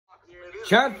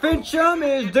Chad Fincham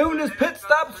is doing his pit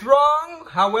stops wrong.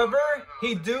 However,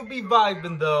 he do be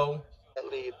vibing though.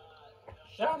 Lead.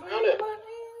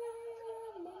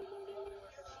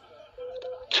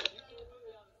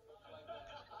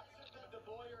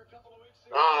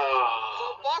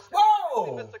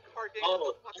 Whoa!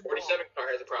 47 car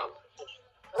has a problem.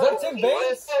 Is that Tim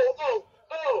Baines?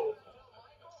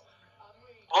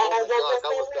 Oh my god,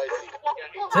 that was dicey.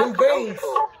 Tim Baines.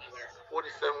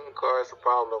 47 car has a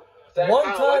problem. One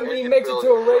time he makes it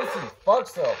to a race, he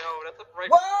fucks up. No, that's a break.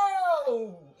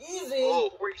 Whoa! Easy. Oh,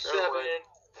 47.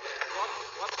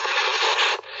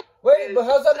 Wait, but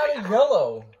how's that not a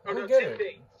yellow? Oh, I no, don't get Tim it.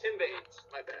 Baines. Tim Baines.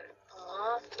 My bad.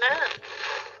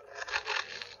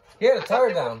 He had a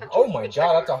tire down. Oh my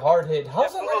god, that's a hard hit.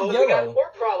 How's that not yellow?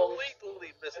 More problems.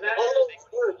 Completely missed it.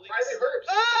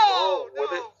 Oh,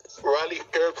 no. Riley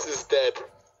Herbs is dead. There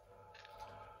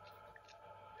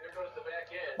goes the back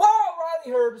end. Whoa,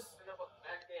 Riley Herbs.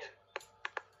 Back end.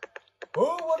 Who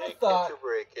would have thought?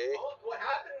 Break, eh? What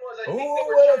happened was I Who think they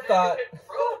were would have trying thought? to hit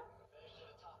road.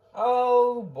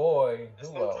 Oh boy, who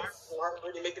else?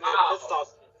 Already making that pit stop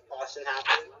caution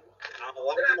happen.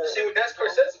 We're gonna have to see what NASCAR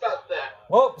says about that.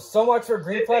 Well, so much for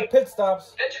green flag pit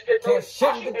stops. Can't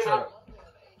shit in the truck.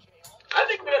 I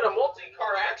think we had a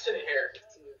multi-car accident here.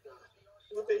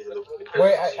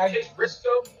 Wait, Chase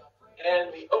Briscoe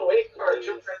and the 08 car,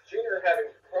 Jim Trent Jr.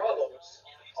 having problems.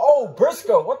 Oh,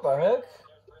 Briscoe, what the heck?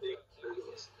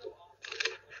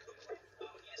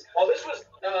 Well, this was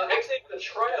exiting the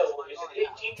trial using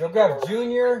 18. Joe Gav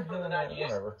Jr.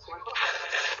 Whatever.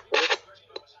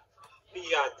 He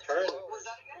got turned.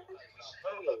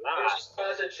 There's just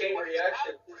caused a chain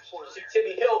reaction. You see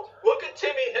Timmy Hill. Look at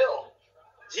Timmy Hill.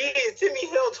 Jeez, Timmy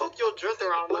Hill Tokyo drift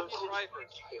around him.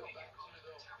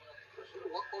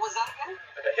 What was that again?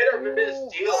 A hit or miss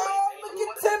deal. Oh,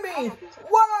 look at Timmy!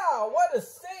 Wow, what a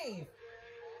save!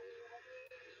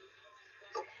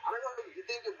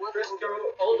 Briscoe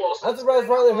almost. I'm surprised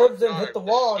Riley Herbs didn't hit the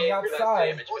wall on the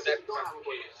outside.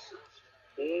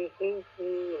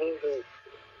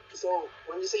 So,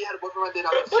 when you say you had a boyfriend right there,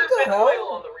 What the hell?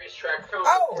 On the racetrack,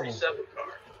 Ow! 47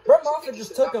 car. Brett Moffitt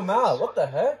just took him out. What the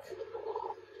heck?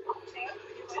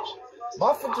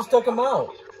 Moffitt just took him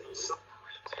out.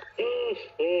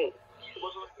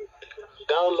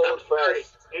 Download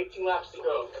fast. 18 laps to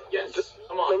go. Yes,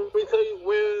 come on. Let me tell you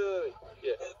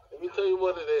let me tell you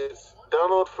what it is.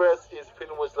 Download Fest is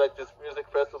pretty much like this music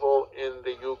festival in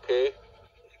the UK.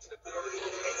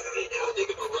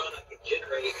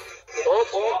 Oh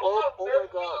my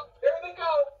god. There they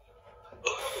go.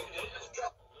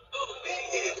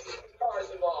 Cars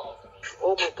involved.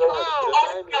 Oh my god.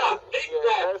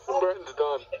 Yeah, Harrison Burton's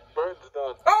done.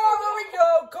 Oh, there we go.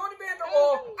 Cody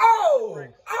Vanderwall. Oh!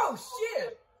 Oh,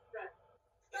 shit!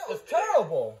 That was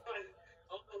terrible.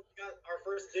 our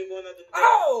first big one of the day.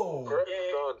 Oh! Burton's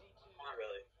done. Not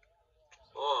really.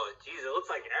 Oh, jeez, it looks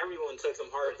like everyone took some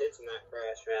hard hits in that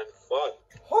crash, man. Fuck.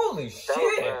 Holy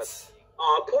shit!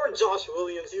 Oh, poor Josh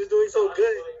Williams. He was doing so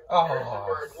good.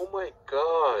 Oh my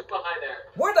god. Behind there.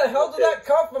 Where the hell did that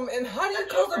come from? And how do you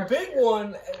cause a big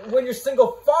one when you're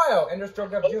single file? And there's Joe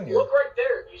Gav Jr. Look right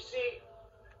there. You see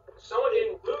someone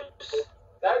getting loose.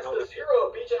 That's the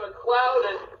zero. Beach of a cloud.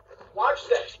 And watch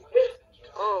that hit.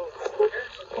 Oh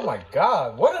my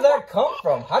god. Where did that come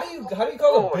from? How do you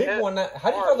call a big one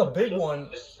how do you call a big one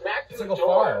single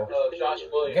file?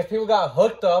 I guess people got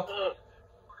hooked up.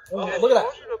 Look at that.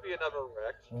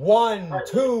 1,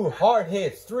 2 hard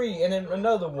hits, 3, and then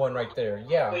another one right there.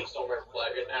 Yeah. Please don't red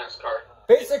flag in NASCAR.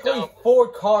 Basically, 4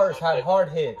 cars had hard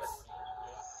hits.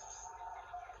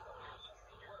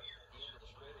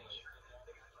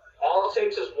 All it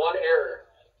takes is one error.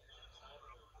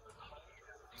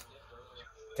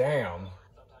 Damn.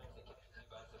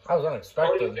 That was Cody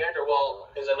unexpected. Vanderwall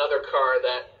is another car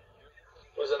that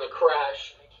was in the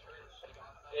crash.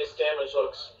 His damage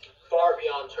looks far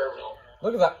beyond terminal.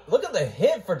 Look at that. Look at the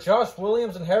hit for Josh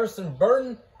Williams and Harrison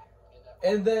Burton.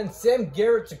 And then Sam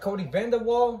Garrett to Cody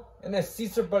Vanderwall. And then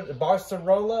Cesar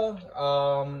Barcerola.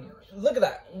 Look at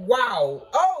that. Wow.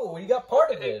 Oh, he got part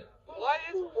of it. Why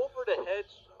is over the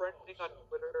hedge trending on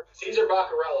Twitter? Cesar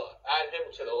Barcarella. Add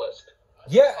him to the list.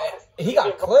 Yeah, he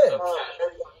got clipped.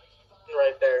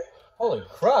 Right there. Holy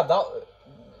crap.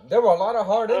 There were a lot of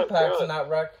hard impacts in that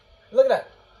wreck. Look at that.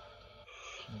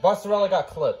 Barcarella got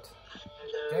clipped.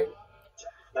 Okay.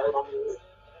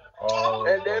 Oh.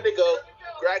 And there they go.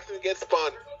 Gregson gets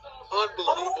spun.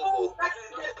 Unbelievable.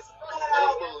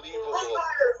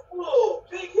 Unbelievable.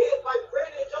 Big hit by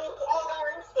Brandon Jones.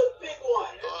 The big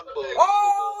one. Unbelievable.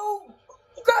 Oh!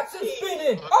 Gregson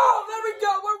spinning. Oh, there we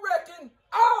go. We're wrecking.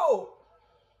 Oh!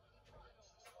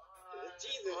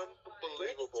 Jesus.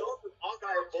 Unbelievable.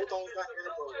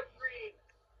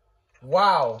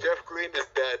 Wow. Jeff Green is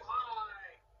dead.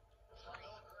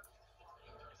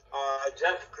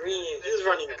 Jeff Green, he's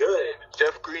running good.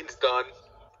 Jeff Green's done.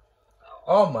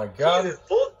 Oh my God.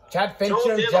 Chad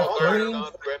Fincher, Jeff Green.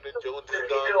 Brandon Jones is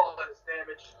done.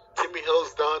 Timmy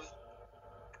Hill's done.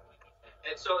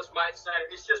 And so is Mike Snyder.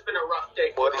 It's just been a rough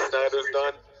day. Marty Snyder's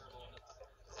done.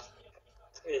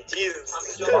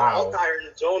 Jesus. Wow.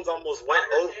 And Jones almost went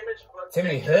over.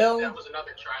 Timmy Hill. That was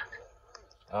another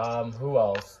track. Who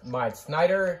else? Mike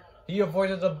Snyder. He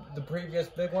avoided the previous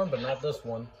big one, but not this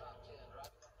one.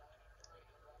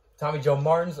 Tommy Joe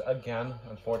Martins again,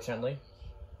 unfortunately.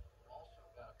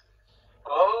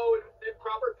 Oh,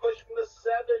 improper push from the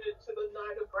 7 into the 9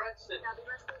 of Braxton.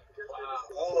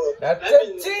 Oh, That's a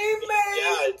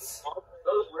teammate!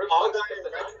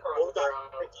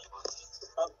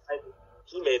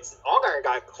 Teammates. Allgaier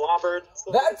got clobbered.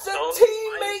 That's a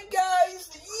teammate, guys!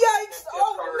 Yikes!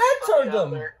 Oh, Nets heard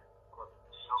them!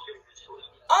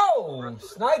 Oh,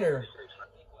 Snyder.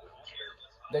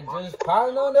 They're just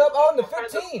piling on up. Oh, the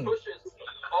 15.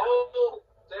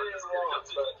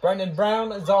 Brendan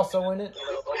Brown is also in it.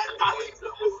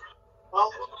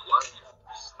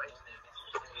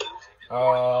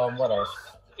 What else?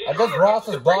 I guess Ross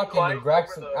is blocking and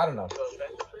Gregson. I don't know.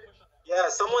 Yeah,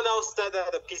 someone else said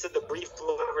that a piece of debris flew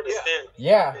over the stand.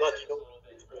 Yeah.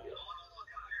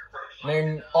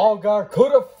 And Allgaier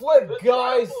could have flipped,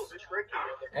 guys.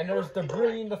 And there's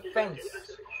debris in the fence.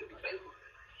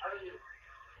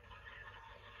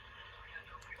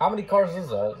 How many cars is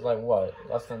that? Like what?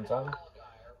 Less than 10?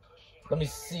 Let me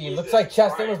see. Looks like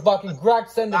Chastain was blocking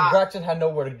Gregson, and Gregson had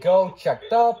nowhere to go.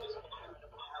 Checked up.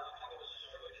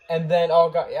 And then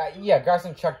Allgaier, yeah,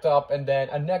 Gregson checked up, and then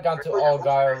Annette got to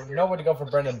Allgaier. Nowhere to go for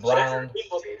Brendan Brown.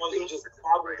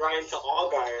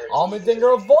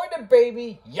 Allmendinger avoided,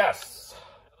 baby. Yes.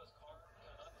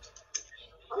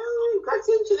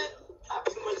 Gregson shouldn't have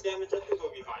too much damage. I think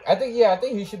he'll be fine. I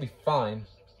think he should be fine.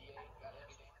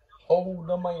 Oh,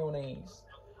 the mayonnaise.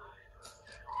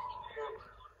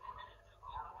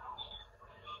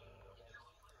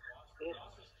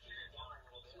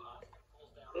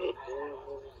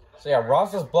 So yeah,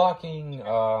 Ross is blocking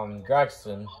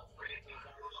Gregson.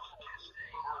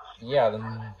 Yeah,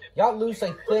 then got loose,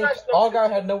 I think.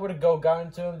 Allgaier had nowhere to go, got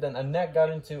into him. Then Annette got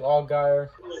into Allgaier.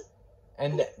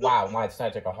 And wow, Mike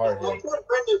Snyder took a hard hit.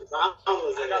 Brendan Brown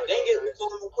was in it. Dang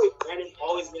it, Brendan's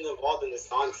always been involved in this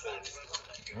nonsense.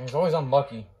 He's always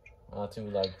unlucky to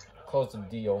like close the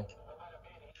deal.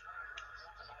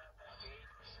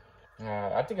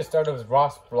 I think it started with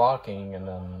Ross blocking and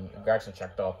then Gregson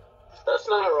checked up. That's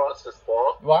not Ross's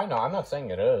fault. Well, I know. I'm not saying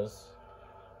it is.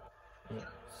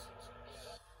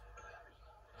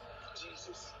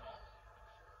 Jesus.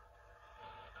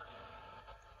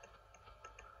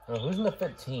 Who's in the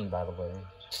 15, by the way?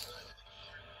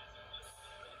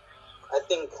 I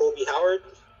think Colby Howard.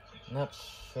 Not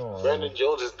sure. Brandon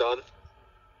Jones is done.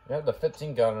 We have the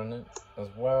 15 gun in it as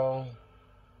well.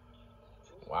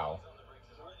 Wow.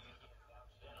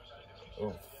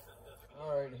 Oof.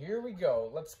 Alright, here we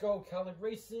go. Let's go, KAULIG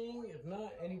Racing. If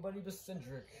not, anybody but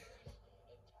Cindric.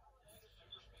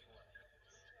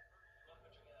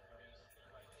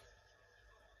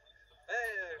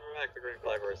 Hey, we're back to Green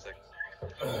Flag Racing.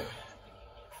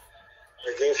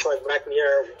 The Green Flag back in the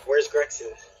air. Where's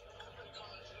Gregson?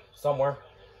 Somewhere.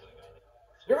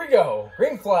 Here we go.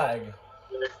 Green flag.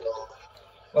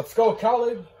 Let's go,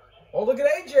 KAULIG. Oh, look at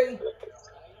AJ.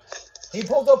 He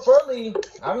pulled up early.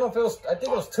 I don't know if it was, I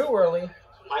think it was too early.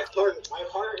 My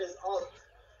heart is up.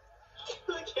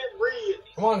 I can't breathe.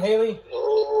 Come on, Haley.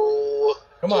 Oh.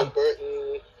 Come on.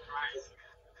 Burton.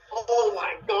 Oh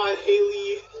my God,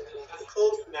 Haley. That's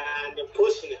close, man. You're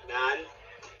pushing it, man.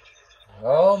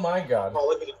 Oh my God. Oh,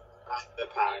 look at the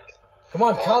pack. Come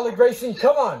on, KAULIG Racing.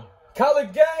 Come on.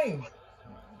 KAULIG Gang.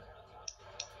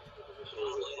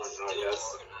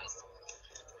 Yes.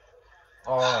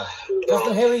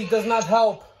 Justin Haley does not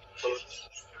help.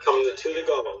 Coming to 2 to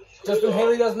go. Justin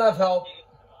Haley does not help.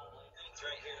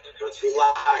 Let's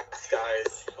relax,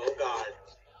 guys. Oh God.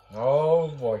 Oh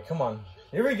boy, come on.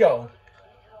 Here we go.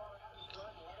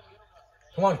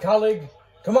 Come on, KAULIG.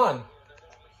 Come on.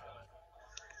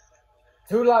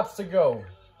 2 laps to go.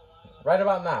 Right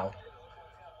about now.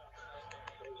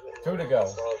 2 to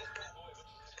go.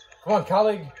 Come on,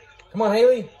 KAULIG. Come on,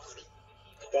 Haley.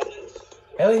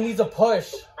 Haley needs a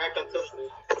push. You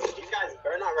guys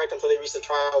better not wreck until they reach the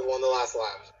trial on the last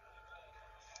lap.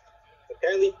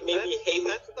 Apparently, maybe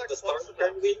Haley the start.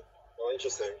 Apparently, well,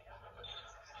 interesting.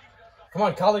 Come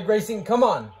on, KAULIG Racing. Come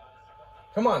on.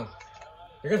 Come on.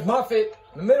 Here goes Moffitt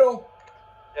in the middle.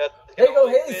 Yeah, There you go,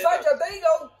 Haley. Side job. There you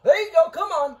go. There you go.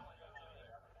 Come on.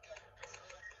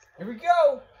 Here we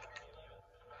go.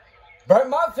 Brett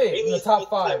Moffitt in the top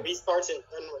 5. Restarts in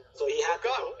so he had to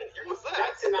go. What's that?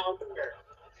 Jackson out there.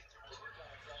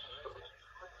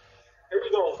 Here we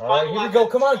go. All right, here we go.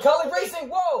 Come on, KAULIG Racing.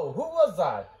 Whoa, who was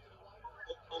that?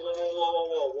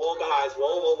 Whoa, guys.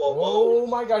 Whoa. Oh,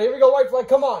 my God. Here we go, white flag.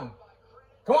 Come on.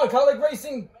 Come on, KAULIG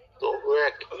Racing. Don't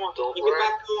wreck. Come on, Don't make it wreck.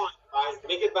 back. Come on, guys.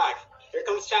 Make it back. Here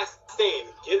comes Chastain.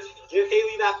 Give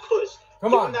Haley that push.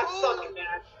 Come Give on. him that suck,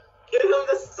 man. Give him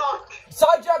the suck.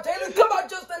 Side job, Haley. Come on,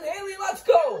 Justin Haley. Let's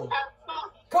go.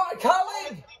 Come on,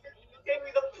 KAULIG.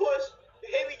 Haley the push.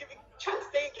 Haley giving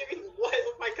Chastain giving what?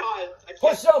 Oh my God.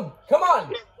 Push him. Come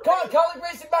on. Come on, KAULIG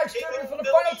Racing back stripping for the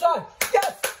final time.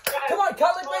 Yes. Come on,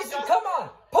 KAULIG Racing. Come on.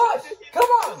 Push. Come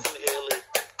on.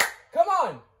 Come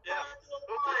on.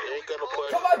 Ain't gonna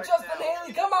push. Come on, Justin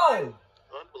Haley. Come on.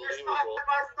 Unbelievable.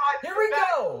 Here we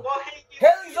go.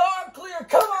 Haley's arm clear.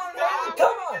 Come on, Haley.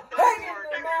 Come on. Hang in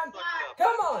there, man.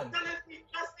 Come on.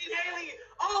 Justin Haley.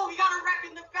 Oh, we got a wreck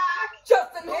in the back.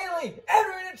 Justin Haley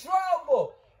entering into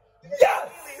trouble. Yes.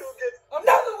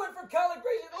 Another win for KAULIG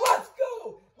Racing. Let's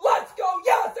go. Let's go.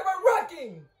 Yes, they were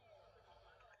wrecking.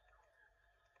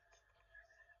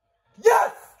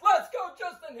 Yes. Let's go,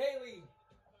 Justin Haley.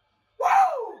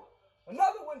 Woo.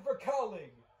 Another win for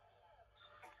KAULIG.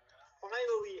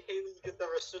 Finally, Haley gets the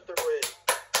restrictor win.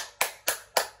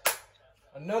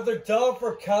 Another dub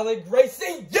for KAULIG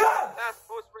Racing. Yes. That's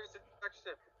post-race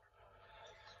inspection.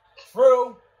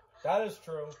 True. That is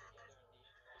true.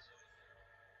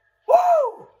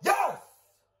 Woo! Yes!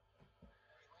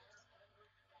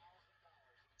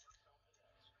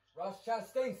 Ross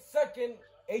Chastain 2nd.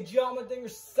 A.G. Allmendinger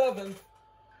 7th.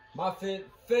 Moffitt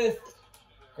 5th.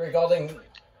 Greg Galding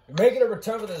making a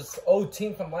return with his old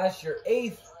team from last year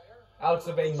 8th. Alex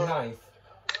Obey 9th.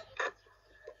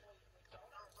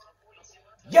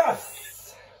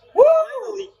 Yes! Woo!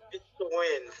 Finally gets the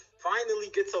win. Finally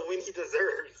gets a win he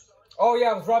deserves. Oh,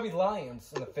 yeah, it was Robbie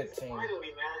Lyons in the 15. Finally,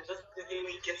 man. Justin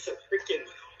Haley gets a freaking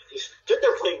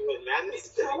restrictor plate win, man. It's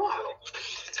been a while.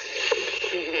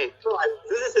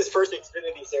 This is his first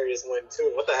Xfinity Series win,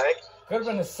 too. What the heck? Could have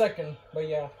been his 2nd, but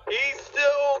yeah. He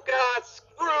still got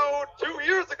screwed 2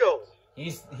 years ago.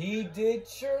 He did,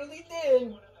 surely did.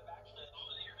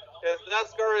 And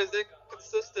NASCAR is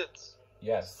inconsistent.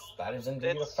 Yes, that is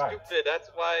indeed a It's fact. stupid. That's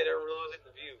why they're losing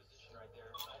the views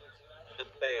and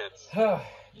fans.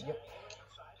 Yep.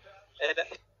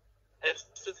 And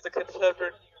since the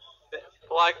Confederate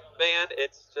flag ban,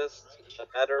 it's just a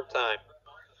matter of time.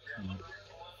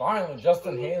 Finally,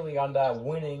 Justin Haley on that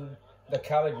the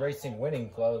KAULIG Racing winning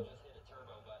club.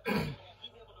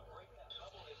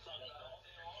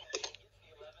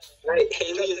 Right,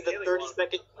 Haley is the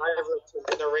 32nd driver to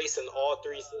win a race in all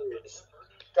 3 series.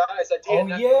 Guys, Oh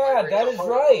yeah, that is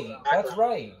right. That's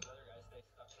right.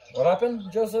 What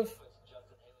happened, Joseph?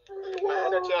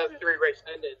 NHL 3 race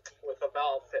ended with a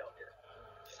valve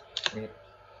failure.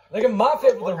 Look at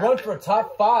Moffitt with a run for a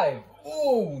top 5.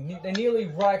 Ooh, they nearly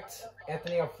wrecked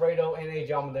Anthony Alfredo and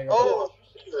A.J. Allmendinger. Oh,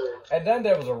 And then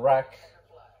there was a wreck.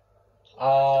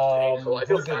 Who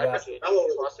did that?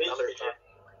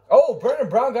 Oh, Brendan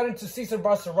Brown got into Cesar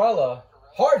Barcerella.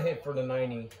 Hard hit for the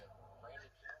 90.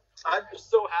 I'm just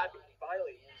so happy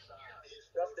finally.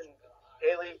 Justin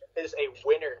Haley is a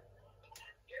winner.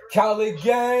 KAULIG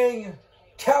Gang!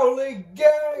 KAULIG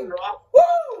Gang!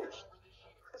 Woo!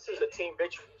 This is a team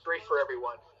victory for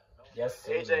everyone. Yes,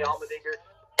 it AJ is. Allmendinger.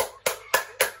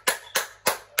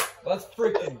 Let's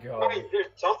freaking go.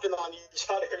 they're jumping on each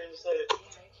other and shit.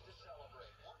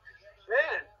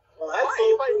 Man, Well, that's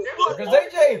so Because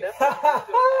AJ!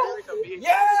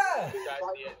 Yeah!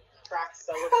 track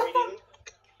celebrating.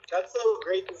 That's so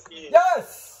great to see.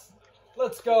 Yes!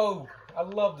 Let's go. I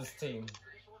love this team.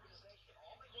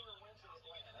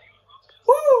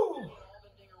 Woo!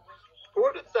 who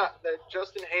would have thought that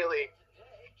Justin Haley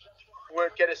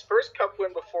would get his first Cup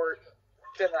win before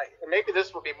tonight? And maybe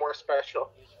this will be more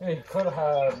special. He could have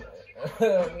had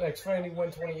an Xfinity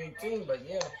win 2018, but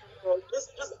yeah.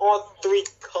 Just all 3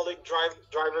 KAULIG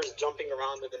drivers jumping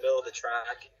around in the middle of the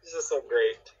track. This is so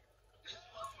great.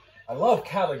 I love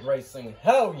KAULIG Racing.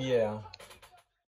 Hell yeah.